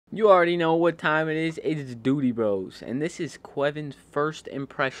You already know what time it is. It's Duty Bros. And this is Qevin's first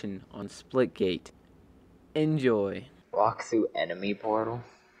impression on Splitgate. Enjoy. Walk through enemy portal.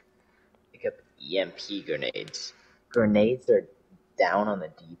 Pick up EMP grenades. Grenades are down on the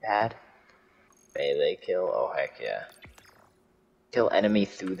D-pad. Melee kill. Oh, heck yeah. Kill enemy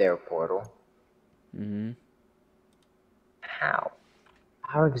through their portal. How?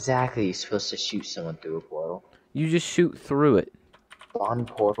 How exactly are you supposed to shoot someone through a portal? You just shoot through it. Spawn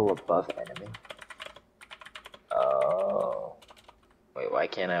portal above enemy. Oh. Wait, why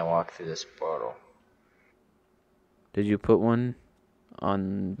can't I walk through this portal? Did you put one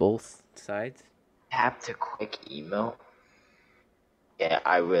on both sides? Tap to quick emote. Yeah,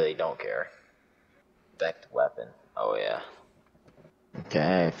 I really don't care. Back to weapon. Oh yeah.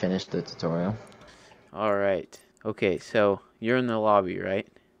 Okay, I finished the tutorial. Alright. Okay, so you're in the lobby, right?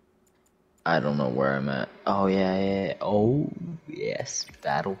 I don't know where I'm at. Oh yeah. Oh yes,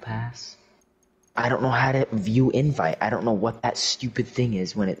 battle pass. I don't know how to view invite. I don't know what that stupid thing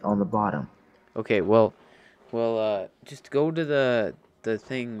is when it's on the bottom. Okay, well, just go to the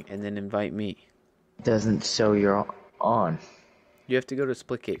thing and then invite me. It doesn't show you're on. You have to go to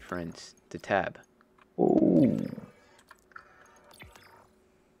Splitgate Friends, the tab. Ooh.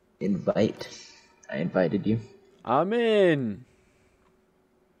 Invite. I invited you. I'm in!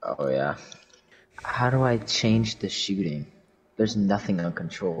 Oh yeah. How do I change the shooting? There's nothing on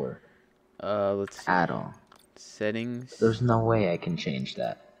controller. Let's see. At all. Settings. There's no way I can change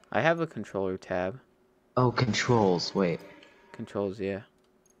that. I have a controller tab. Oh, controls. Wait. Controls, yeah.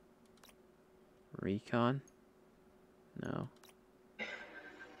 Recon? No.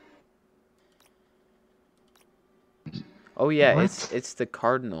 Oh yeah, What? it's the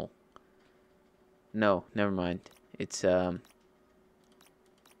cardinal. No, never mind. It's None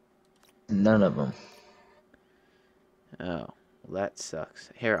of them. Oh, well, that sucks.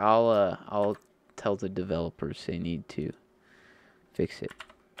 Here, I'll tell the developers they need to fix it.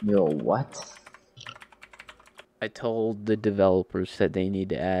 Yo, what? I told the developers that they need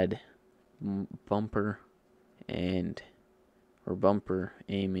to add bumper aim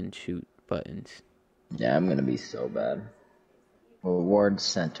and shoot buttons. Yeah, I'm gonna be so bad. Reward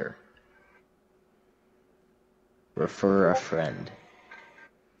center. Refer a friend.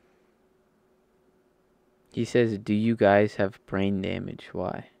 He says, "Do you guys have brain damage?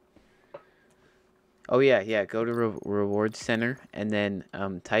 Why?" Oh yeah. Go to reward center and then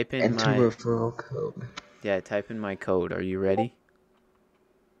type in Enter my referral code. Yeah, type in my code. Are you ready?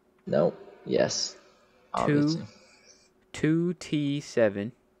 Nope. Yes. Obviously.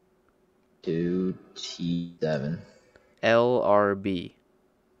 2T7 2T7 LRB.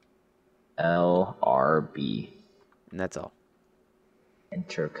 LRB. And that's all.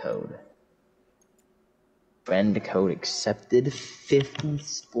 Enter code. Friend code accepted. 50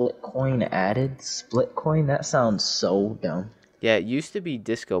 split coin added. Split coin? That sounds so dumb. Yeah, it used to be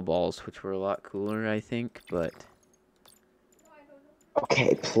disco balls, which were a lot cooler, I think, but...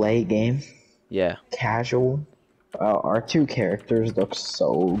 Okay, play game. Yeah. Casual. Wow, our two characters look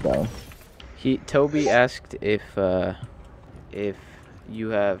so dumb. Toby asked if you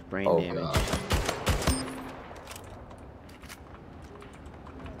have brain damage. God.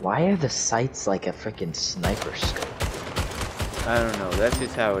 Why are the sights like a freaking sniper scope? I don't know. That's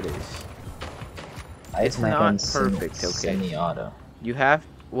just how it is. It's my not gun perfect, okay. Semi-auto. You have...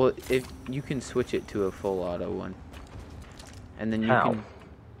 Well, if you can switch it to a full auto one. And then you can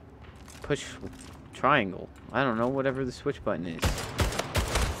push triangle. I don't know, whatever the switch button is.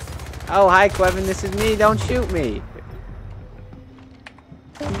 Oh, hi, Qevin. This is me. Don't shoot me.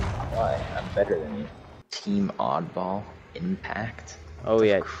 Why? I'm better than you. Team Oddball Impact. Oh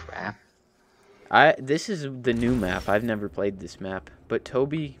yeah. Crap. This is the new map. I've never played this map, but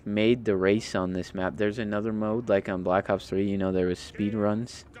Toby made the race on this map. There's another mode like on Black Ops 3. You know, there was speed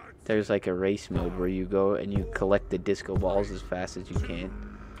runs. There's like a race mode where you go and you collect the disco balls as fast as you can.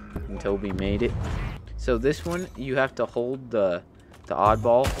 And Toby made it. So this one, you have to hold the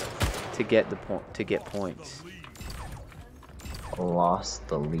oddball to get points. Lost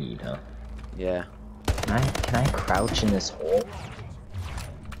the lead, huh? Yeah. Can I crouch in this hole?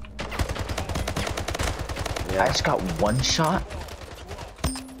 Yeah. I just got one shot?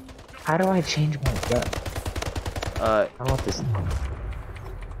 How do I change my gun? How about this?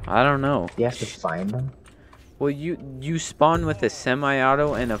 I don't know. You have to find them? Well, you spawn with a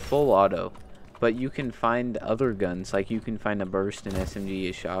semi-auto and a full auto, but you can find other guns. Like you can find a burst, an SMG,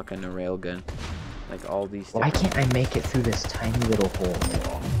 a shotgun, a railgun, like all these. Why can't I make it through this tiny little hole?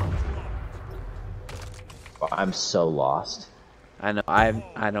 Oh, I'm so lost. I know.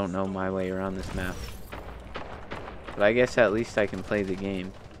 I don't know my way around this map, but I guess at least I can play the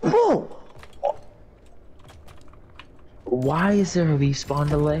game. Whoa! Why is there a respawn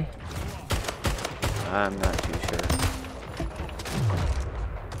delay? I'm not too sure.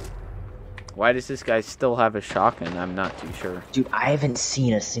 Why does this guy still have a shotgun? I'm not too sure. Dude, I haven't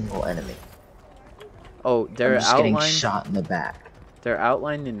seen a single enemy. Oh, they're I'm just getting outlined. shot in the back. They're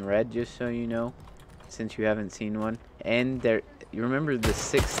outlined in red, just so you know, since you haven't seen one. And they're. You remember the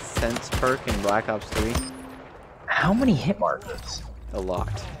Sixth Sense perk in Black Ops 3? How many hit markers? A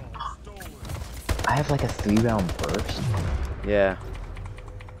lot. I have like a 3-round burst. Yeah.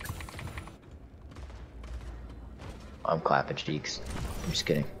 I'm clapping cheeks. I'm just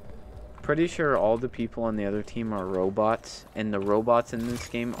kidding. Pretty sure all the people on the other team are robots, and the robots in this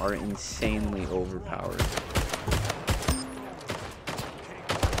game are insanely overpowered.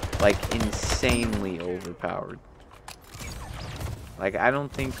 Like, insanely overpowered. Like, I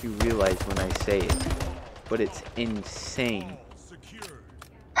don't think you realize when I say it, but it's insane.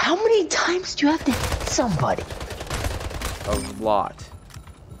 How many times do you have to hit somebody? A lot.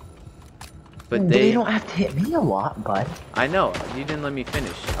 But they don't have to hit me a lot, bud. I know, you didn't let me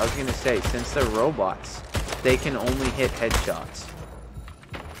finish. I was gonna say, since they're robots, they can only hit headshots.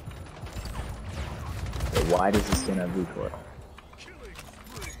 But why does this gun have recoil?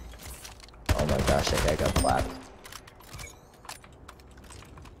 Oh my gosh, that guy got clapped.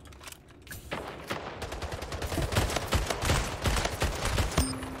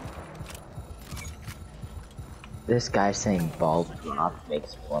 This guy saying ball drop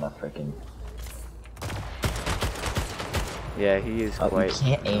makes me wanna freaking. Yeah, he is quite.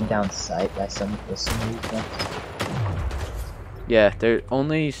 You can't aim down sight by some of these guns. Yeah, there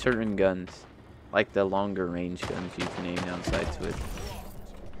only certain guns, like the longer range guns, you can aim down sights with.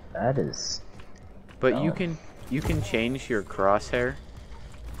 That is. But you can change your crosshair,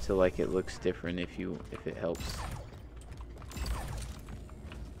 so like it looks different if it helps.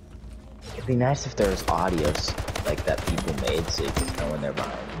 It'd be nice if there was audios like that people made, so you could know when they're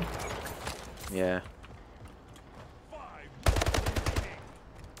behind you. Yeah.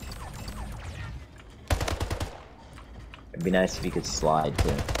 It'd be nice if you could slide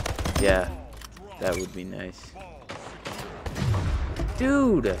too. Yeah, that would be nice.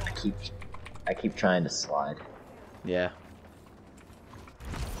 Dude! I keep trying to slide. Yeah.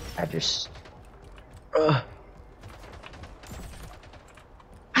 I just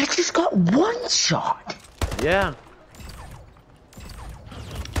got one shot! Yeah.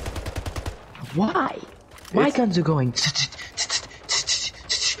 Why? My guns are going.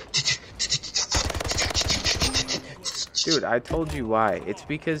 Dude, I told you why. It's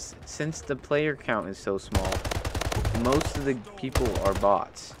because since the player count is so small, most of the people are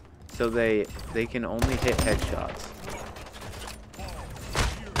bots. So they can only hit headshots.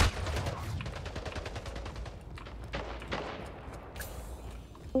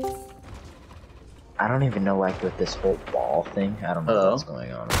 I don't even know, like, with this whole ball thing. I don't know what's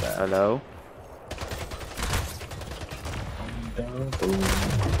going on with that. Hello?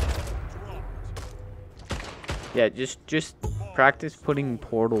 Yeah, just practice putting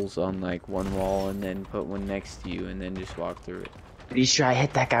portals on like one wall and then put one next to you and then just walk through it. Pretty sure I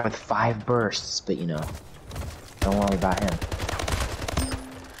hit that guy with 5 bursts, but you know, don't worry about him.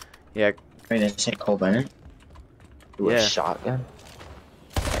 Yeah. Wait, that's Cole Bennett? With Yeah. a shotgun?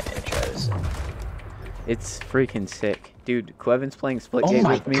 I didn't try this. It's freaking sick. Dude, Qevin's playing Splitgate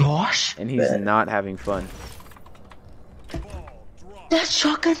with me. Oh my gosh! And he's not having fun. That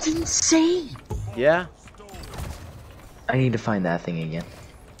shotgun's insane! Yeah? I need to find that thing again.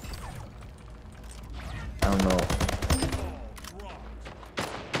 I don't know.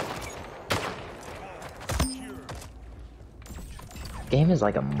 Game is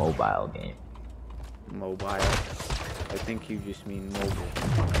like a mobile game. Mobile. I think you just mean mobile.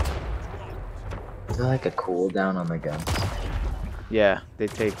 Is there like a cooldown on the guns? Yeah, they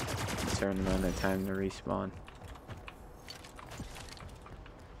take a certain amount of time to respawn.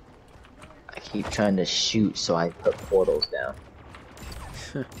 I keep trying to shoot, so I put portals down.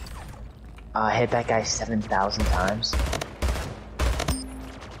 I hit that guy 7,000 times.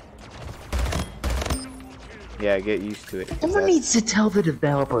 Yeah, get used to it. Someone needs to tell the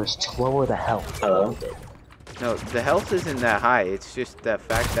developers to lower the health a little bit. No, the health isn't that high. It's just the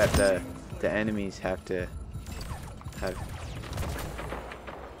fact that the enemies have to have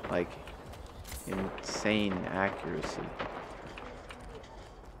like insane accuracy.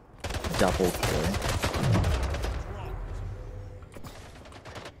 Double kill.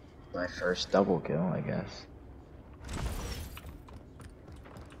 My first double kill, I guess.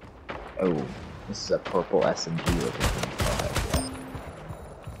 Oh, this is a purple SMG looking thing. Oh, heck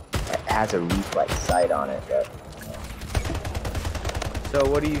yeah. It has a reflex sight on it, but So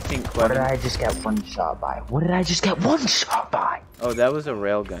what do you think, Qevin? What did I just get one shot by? What did I just get one shot by? Oh, that was a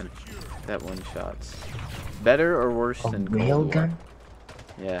railgun. That one shots. Better or worse than Cold War? Railgun?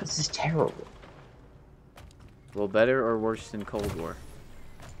 Yeah. This is terrible. Well, better or worse than Cold War?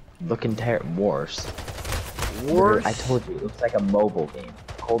 Looking worse. Worse? I told you, it looks like a mobile game.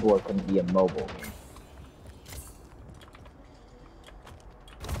 Cold War couldn't be a mobile game.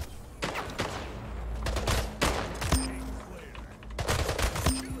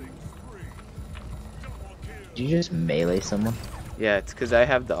 Did you just melee someone? Yeah, it's because I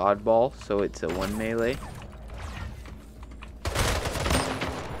have the oddball, so it's a 1 melee.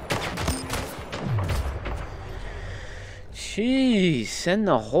 Jeez, send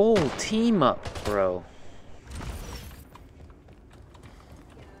the whole team up, bro.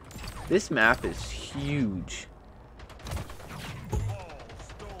 This map is huge.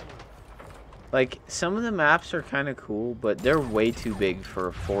 Like, some of the maps are kind of cool, but they're way too big for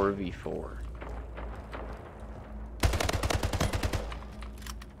a 4v4.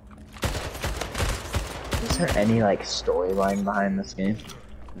 Is there any, like, storyline behind this game?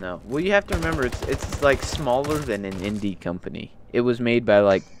 No. Well, you have to remember, it's like smaller than an indie company. It was made by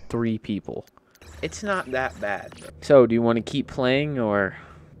like 3 people. It's not that bad. So, do you want to keep playing or?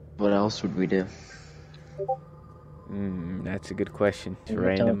 What else would we do? That's a good question. To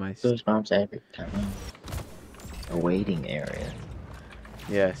randomize. Those bombs every time. A waiting area.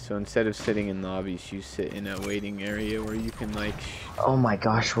 Yeah. So instead of sitting in lobbies, you sit in a waiting area where you can like. Oh my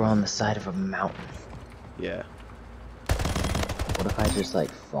gosh, we're on the side of a mountain. Yeah. What if I just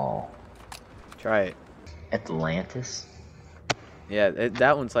like fall? Try it. Atlantis? Yeah,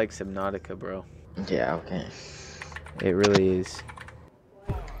 that one's like Subnautica, bro. Yeah, okay. It really is.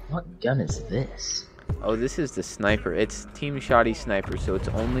 What gun is this? Oh, this is the sniper. It's Team Shoddy Sniper, so it's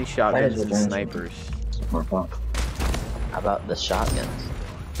only shotguns and snipers. How about the shotguns?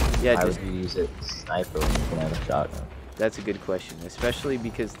 Yeah, Why just would you use a sniper when you can have a shotgun? that's a good question, especially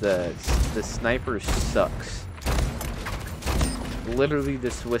because the sniper sucks. Literally the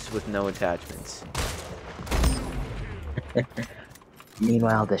Swiss with no attachments.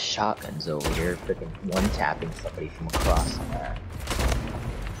 Meanwhile, the shotgun's over here freaking one-tapping somebody from across the map.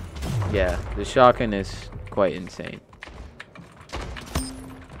 Yeah, the shotgun is quite insane.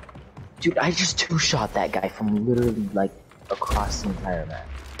 Dude, I just two-shot that guy from literally, like, across the entire map.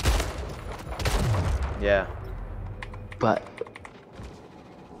 Yeah. But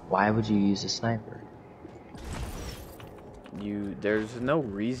why would you use a sniper? There's no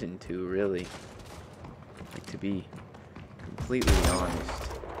reason to, really. Like, to be completely honest.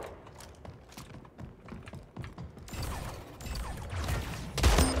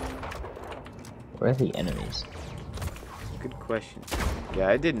 Where are the enemies? Good question. Yeah,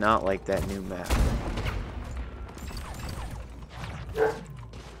 I did not like that new map.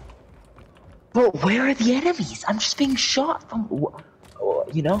 But where are the enemies? I'm just being shot from,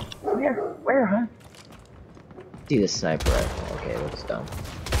 you know? Where, huh? See the sniper rifle. Okay, that's dumb.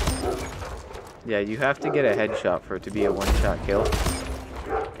 Yeah, you have to get a headshot for it to be a one-shot kill.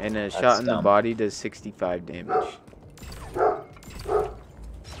 And a shot in the body does 65 damage.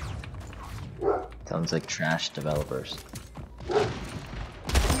 Sounds like trash developers.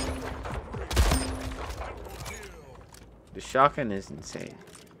 The shotgun is insane.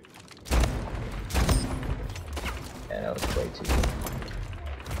 Yeah, that was way too big.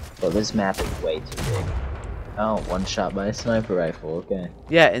 Well, this map is way too big. Oh, one shot by a sniper rifle, okay.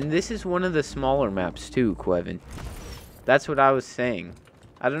 Yeah, and this is one of the smaller maps too, Qevin. That's what I was saying.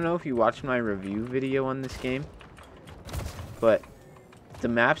 I don't know if you watched my review video on this game, but the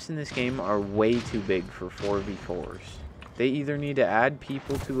maps in this game are way too big for 4v4s. They either need to add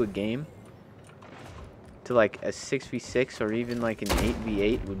people to a game, to like a 6v6 or even like an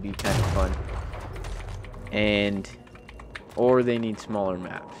 8v8 would be kind of fun. Or they need smaller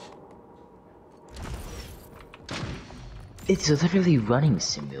maps. It's literally running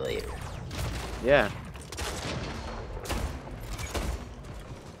simulator. Yeah.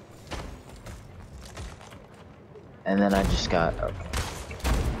 And then I just got, okay.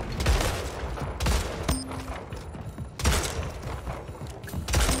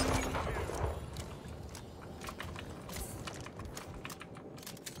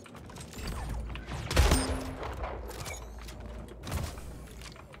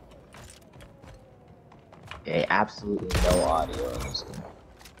 Okay, absolutely no audio in this game.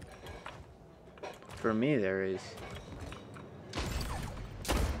 For me, there is.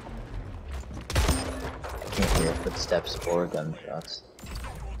 I can't hear footsteps or gunshots.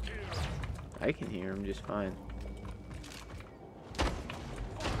 I can hear him just fine.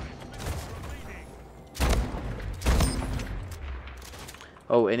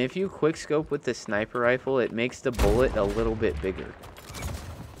 Oh, and if you quick scope with the sniper rifle, it makes the bullet a little bit bigger.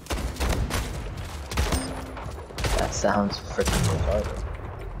 That sounds freaking retarded.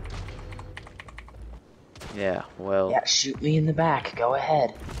 Yeah, well... Yeah, shoot me in the back. Go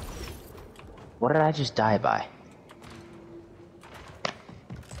ahead. What did I just die by?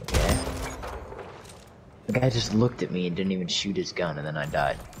 Okay. The guy just looked at me and didn't even shoot his gun, and then I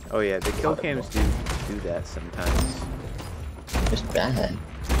died. Oh yeah, the kill cams do that sometimes. Just bad.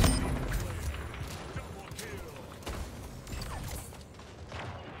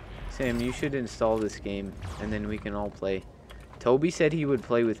 Sam, you should install this game, and then we can all play. Toby said he would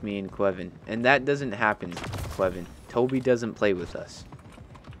play with me and Qevin, and that doesn't happen, Qevin. Toby doesn't play with us.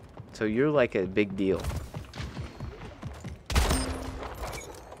 So you're like a big deal.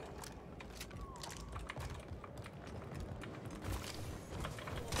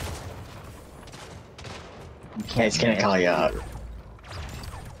 He's gonna call you out.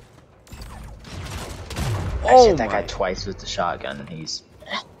 I Oh hit that guy twice with the shotgun, and he's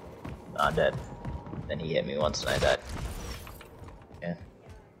not dead. Then he hit me once, and I died. Yeah.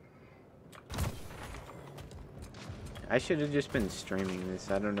 I should have just been streaming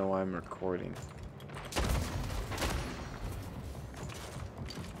this. I don't know why I'm recording.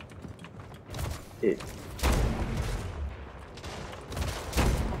 Dude.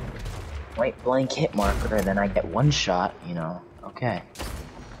 Point blank hit marker, and then I get one shot, you know. Okay.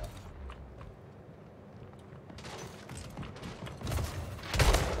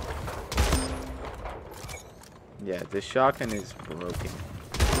 Yeah, the shotgun is broken.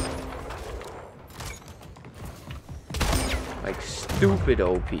 Like stupid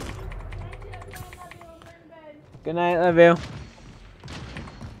OP. Good night, love you.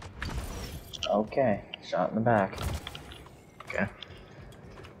 Okay. Shot in the back. Okay.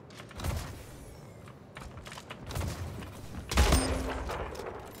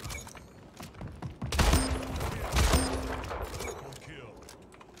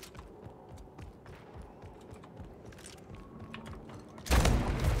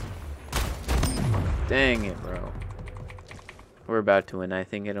 Dang it, bro. We're about to win. I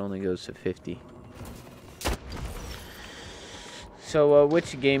think it only goes to 50. So,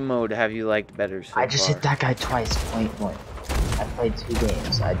 which game mode have you liked better so far? I just hit that guy twice, point blank. I played 2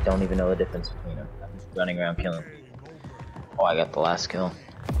 games. I don't even know the difference between them. I'm just running around killing. Oh, I got the last kill.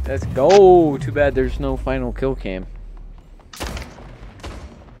 Let's go! Too bad there's no final kill cam.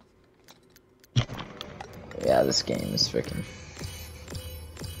 Yeah, this game is freaking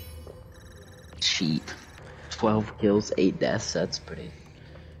cheap. 12 kills, 8 deaths, that's pretty.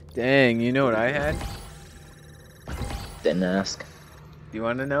 Dang, you know what I had? Didn't ask. You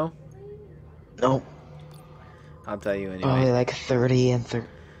want to know? Nope. I'll tell you anyway. Probably like 30 and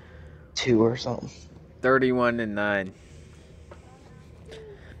 2 or something. 31 and 9.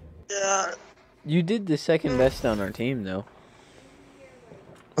 Yeah. You did the second best on our team, though.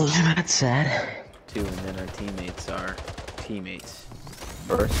 That's sad. 2, and then our teammates are teammates.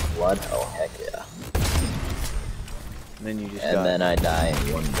 First blood? Oh, heck yeah. And then you just And then I die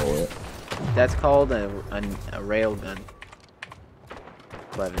in 1 bullet. That's called a railgun.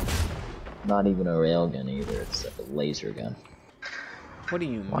 Qevin. Not even a railgun either, it's a laser gun. What do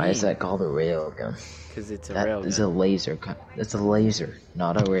you mean? Why is that called a railgun? Because it's a That railgun. is a laser gun. It's a laser,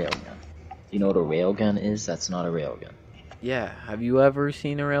 not a railgun. You know what a railgun is? That's not a railgun. Yeah, have you ever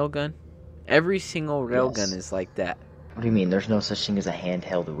seen a railgun? Every single railgun Yes. is like that. What do you mean? There's no such thing as a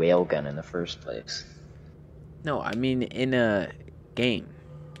handheld railgun in the first place. No, I mean in a game.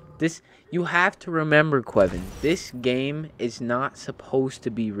 You have to remember, Qevin, this game is not supposed to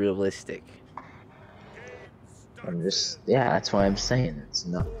be realistic. Yeah, that's why I'm saying it's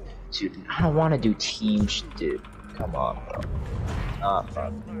not. Dude, I don't want to do dude. Come on, bro. Not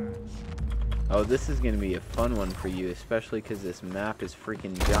fun. Oh, this is going to be a fun one for you, especially because this map is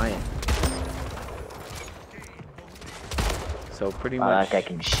freaking giant. So pretty much... Like I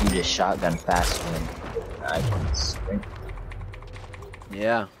can shoot a shotgun faster than I can sprint.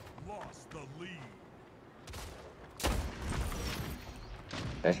 Yeah.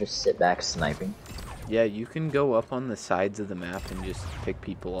 I just sit back sniping. Yeah, you can go up on the sides of the map and just pick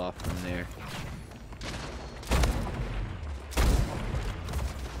people off from there.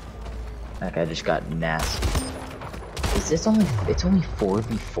 That guy just got nasty. Is this only? It's only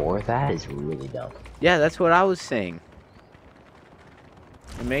 4v4. That is really dumb. Yeah, that's what I was saying.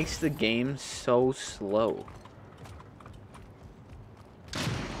 It makes the game so slow.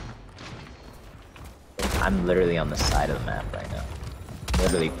 I'm literally on the side of the map right now.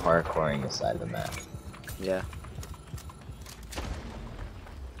 Literally parkouring the side of the map. Yeah.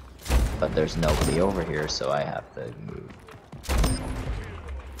 But there's nobody over here, so I have to move.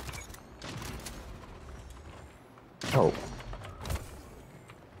 Oh.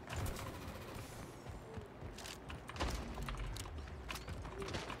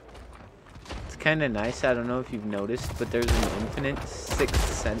 It's kind of nice. I don't know if you've noticed, but there's an infinite 6th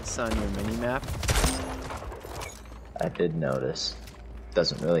sense on your minimap. I did notice.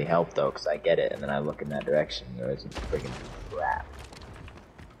 Doesn't really help though, because I get it, and then I look in that direction. There is a friggin' crap.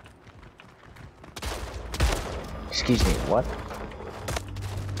 Excuse me, what?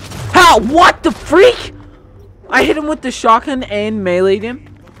 How? What the freak? I hit him with the shotgun and meleeed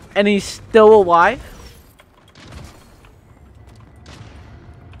him, and he's still alive?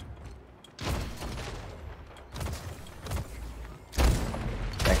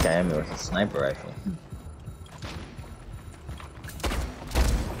 That guy hit me with a sniper rifle.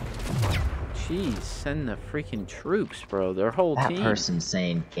 Jeez, send the freaking troops, bro. Their whole team. That person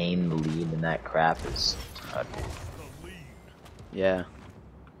saying gain the lead and that crap is... Yeah.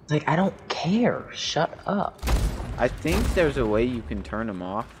 Like, I don't care. Shut up. I think there's a way you can turn them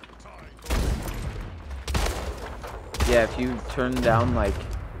off. Yeah, if you turn down, like...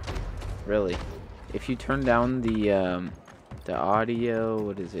 Really. If you turn down the audio...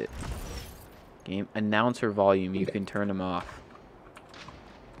 What is it? Game... Announcer volume, you can turn them off.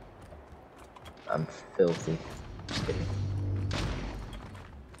 I'm filthy. Just kidding.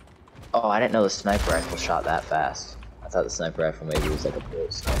 Oh, I didn't know the sniper rifle shot that fast. I thought the sniper rifle maybe was like a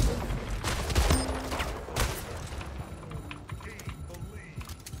bullet sniper.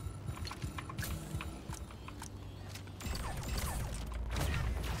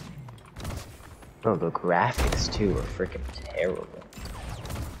 Bro, the graphics too are freaking terrible.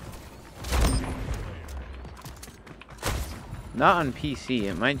 Not on PC,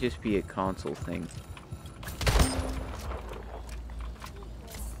 it might just be a console thing.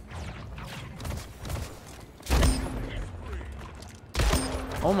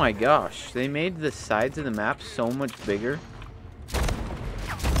 Oh my gosh, they made the sides of the map so much bigger.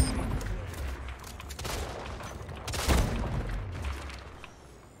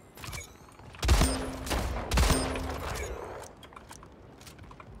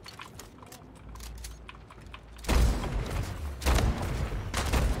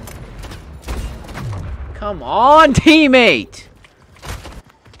 Come on, teammate!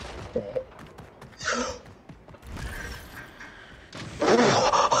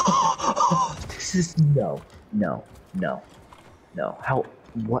 This is no.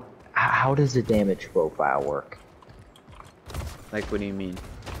 How does the damage profile work? Like, what do you mean?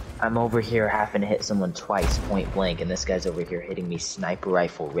 I'm over here having to hit someone twice point blank, and this guy's over here hitting me sniper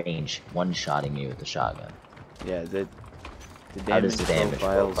rifle range, one-shotting me with the shotgun. Yeah, the How does the damage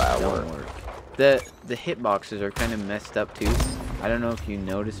profiles profile don't work. The hitboxes are kind of messed up too. I don't know if you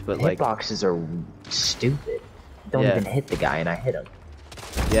noticed, but like hitboxes are stupid. Don't even hit the guy, and I hit him.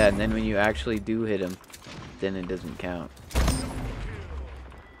 Yeah, and then when you actually do hit him, then it doesn't count.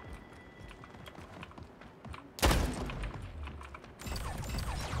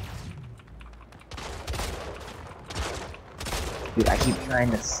 Dude, I keep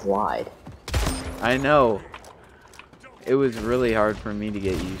trying to slide. I know. It was really hard for me to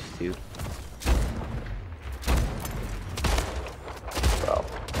get used to. Bro.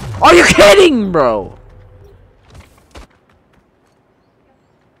 Are you kidding, bro?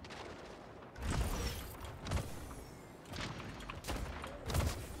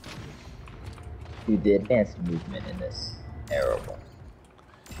 Dude, the advanced movement in this terrible.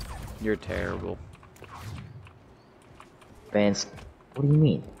 You're terrible. Advanced. What do you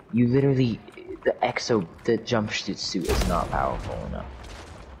mean? You literally, the jump suit is not powerful enough.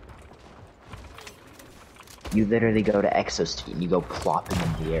 You literally go to exosuit and you go plopping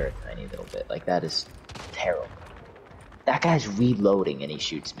in the air a tiny little bit. Like, that is terrible. That guy's reloading and he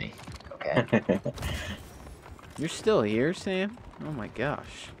shoots me. Okay. You're still here, Sam? Oh my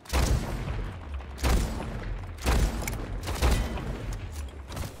gosh.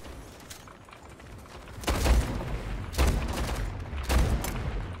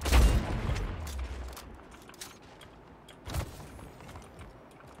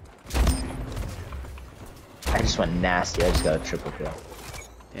 I just went nasty. I just got a triple kill.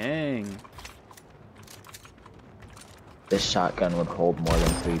 Dang. This shotgun would hold more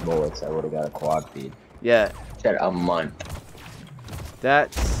than 3 bullets. I would have got a quad feed. Yeah. Said a month.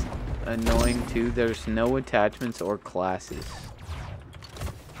 That's annoying too. There's no attachments or classes.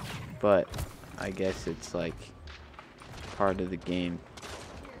 But I guess it's like part of the game.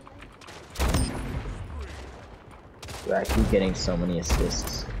 Dude, I keep getting so many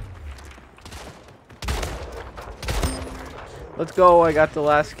assists. Let's go, I got the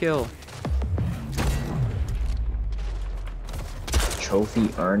last kill. Trophy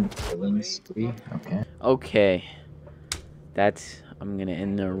earned killing spree? Okay. Okay. I'm gonna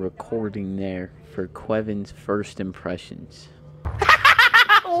end the recording there for Qevin's first impressions.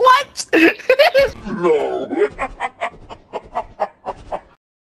 What? No.